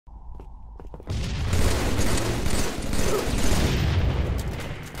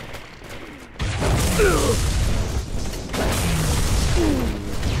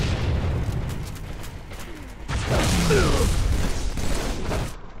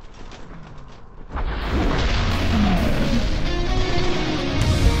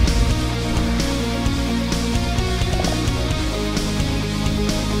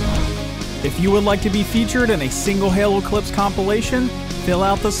you would like to be featured in a single Halo Clips compilation, fill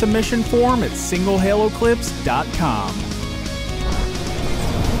out the submission form at singlehaloclips.com.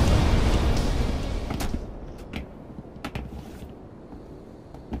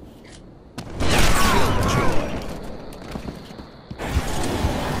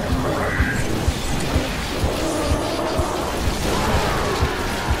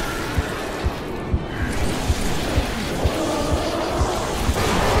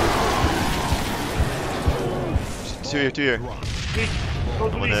 Two here.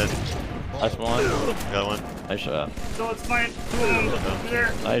 One dead. Nice one. Got one. Nice shot. So it's fine.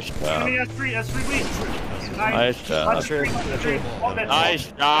 There. Nice shot. S3 weak. Nice shot. Nice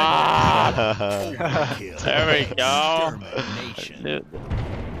shot. There we go. Dude.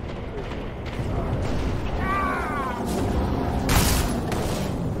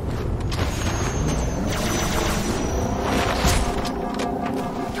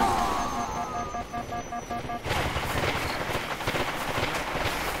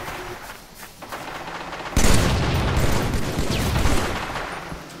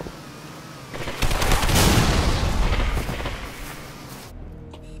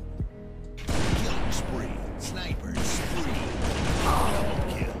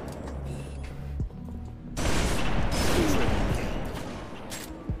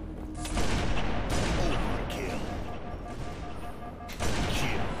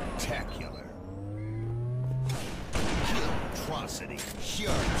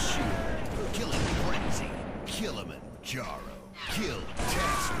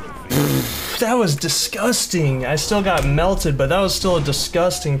 That was disgusting. I still got melted, but that was still a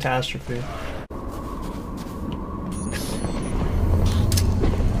disgusting catastrophe.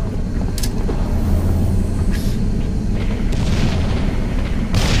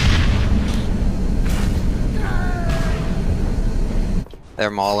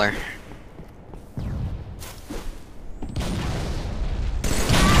 They're Mauler.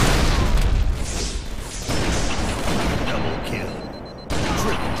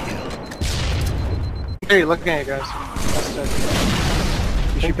 Hey, look at it, guys.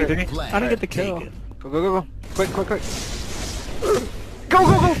 You should be doing it. I didn't get the kill. Go, go, go, go. Quick, quick, quick. Go,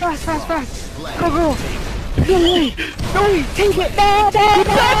 go, go. Fast, fast, fast. Go, go. No way. No way. Take it.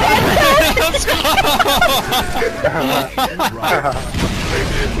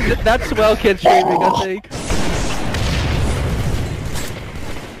 That's well kid streaming, I think.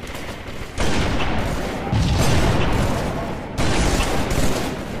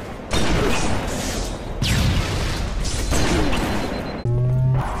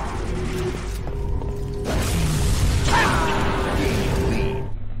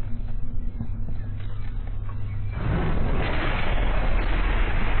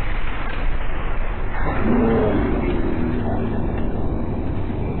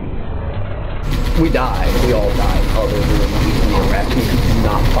 We died. We all died. Other than the Iraqis who do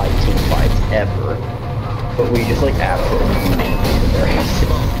not fight team fights ever. But we just like absolutely managed their asses.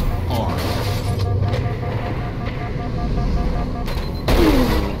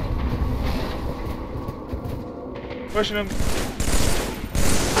 Pushing him.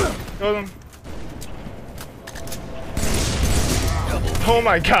 Kill him. Oh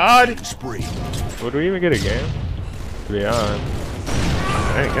my god! Would we even get a game? To be honest.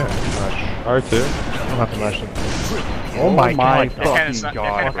 I ain't got much. R2? I don't have to much. Oh my fucking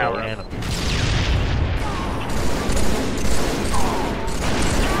god, bro.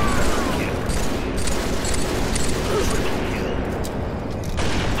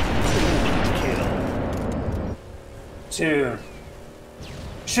 Two.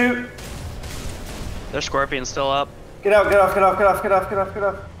 Shoot! Their Scorpion's still up. Get out, get off, get off, get off, get off, get off, get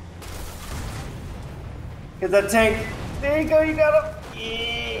off. Get that tank. There you go, you got him. Yeah.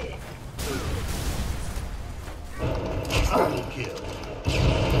 Double kill.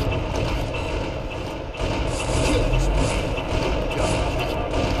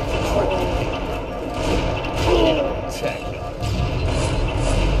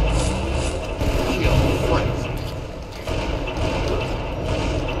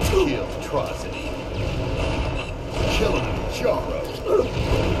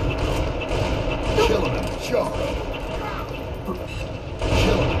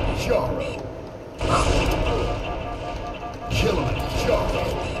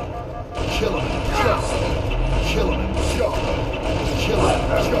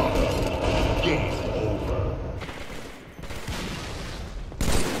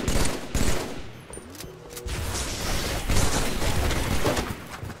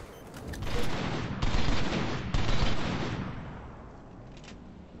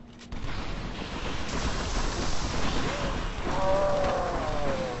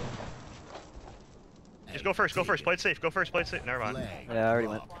 first. Go first. Go first. Play it safe. Go first. Play it safe. Never mind. Yeah, I already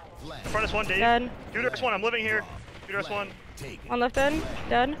went. In front of us one, Dave. Dead. Shoot us one. I'm living here. Shoot us one. One left dead.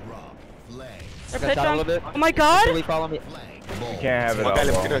 Dead. They're Got pitch shot a on. little bit. Oh my god! Really follow me. You can't have it all. In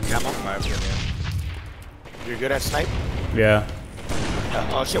my opinion. You're good at snipe? Yeah.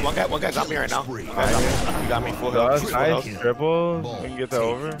 Oh shit, one guy got me right now. You got me full health. That's nice. Triple. We can get that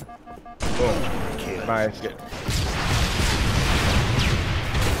over. Boom. Nice. Good.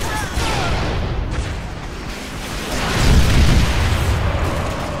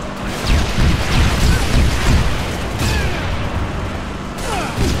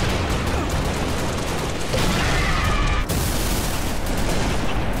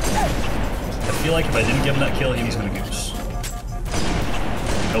 I feel like if I didn't give him that kill, he was gonna goose.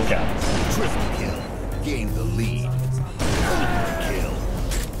 No cap. Triple kill. Gain the lead. Overkill.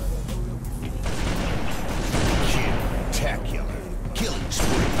 Kill-tacular. Killing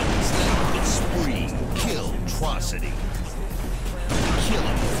spree. Kill-trocity.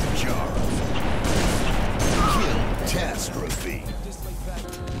 Killing jar. Kill-tastrophe.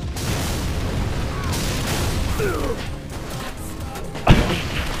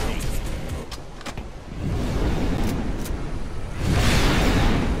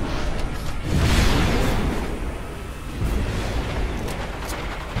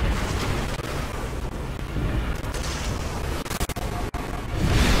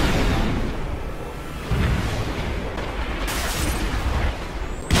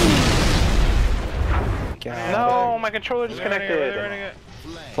 No, my controller disconnected.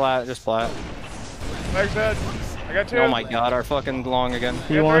 Flat, just flat. Like that. I got two. Oh my god, our fucking long again.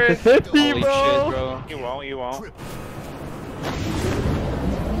 You want the 50, Holy bro? shit, bro. You won't, you won't.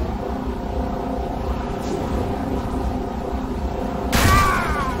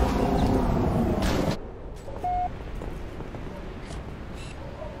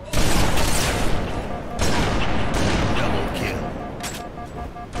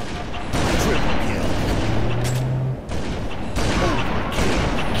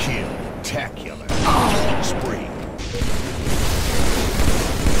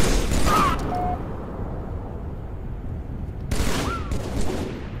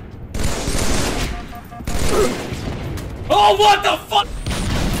 Oh, what the fuck?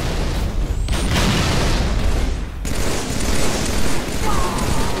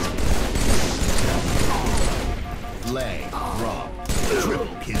 Leg drop. Triple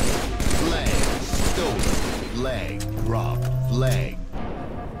kill. Leg stolen. Leg drop. Leg.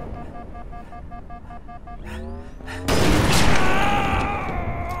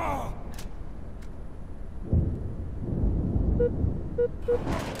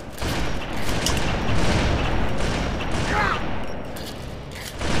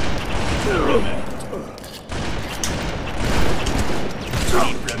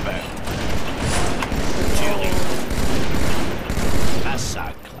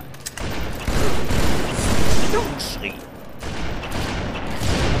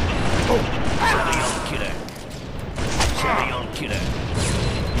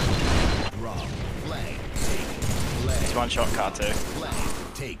 He's one shot car too.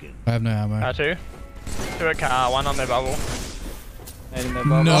 I have no ammo. Car two. Two at car, one on their bubble.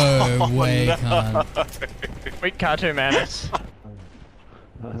 No way, no. cunt. Weak car two, man. That's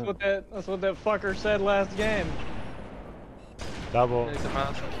what that fucker said last game. Double.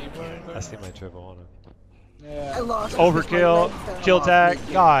 I see my triple on him. Yeah. I lost. Overkill. Kill tag.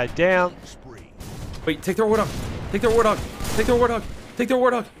 God damn. Wait, take their Warthog. Take their Warthog. Take their Warthog. Take their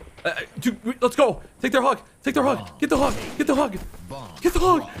Warthog. Dude, let's go. Take their hog. Take their hog. Get the hog. Get the hog. Get the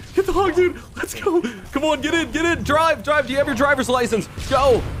hog. Get the hog, dude. Let's go. Come on, get in. Get in. Drive. Drive. Do you have your driver's license?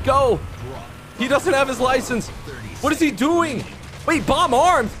 Go. Go. He doesn't have his license. What is he doing? Wait, bomb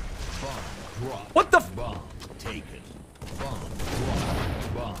armed. What the? Bomb taken. Bomb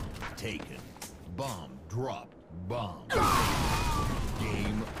dropped. Bomb taken. Bomb dropped. Bomb.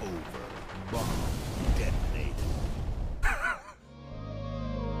 Game over. Bomb detonated.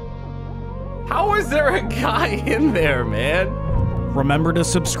 How is there a guy in there, man? Remember to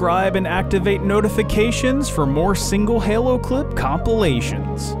subscribe and activate notifications for more single Halo clip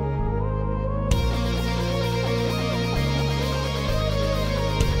compilations.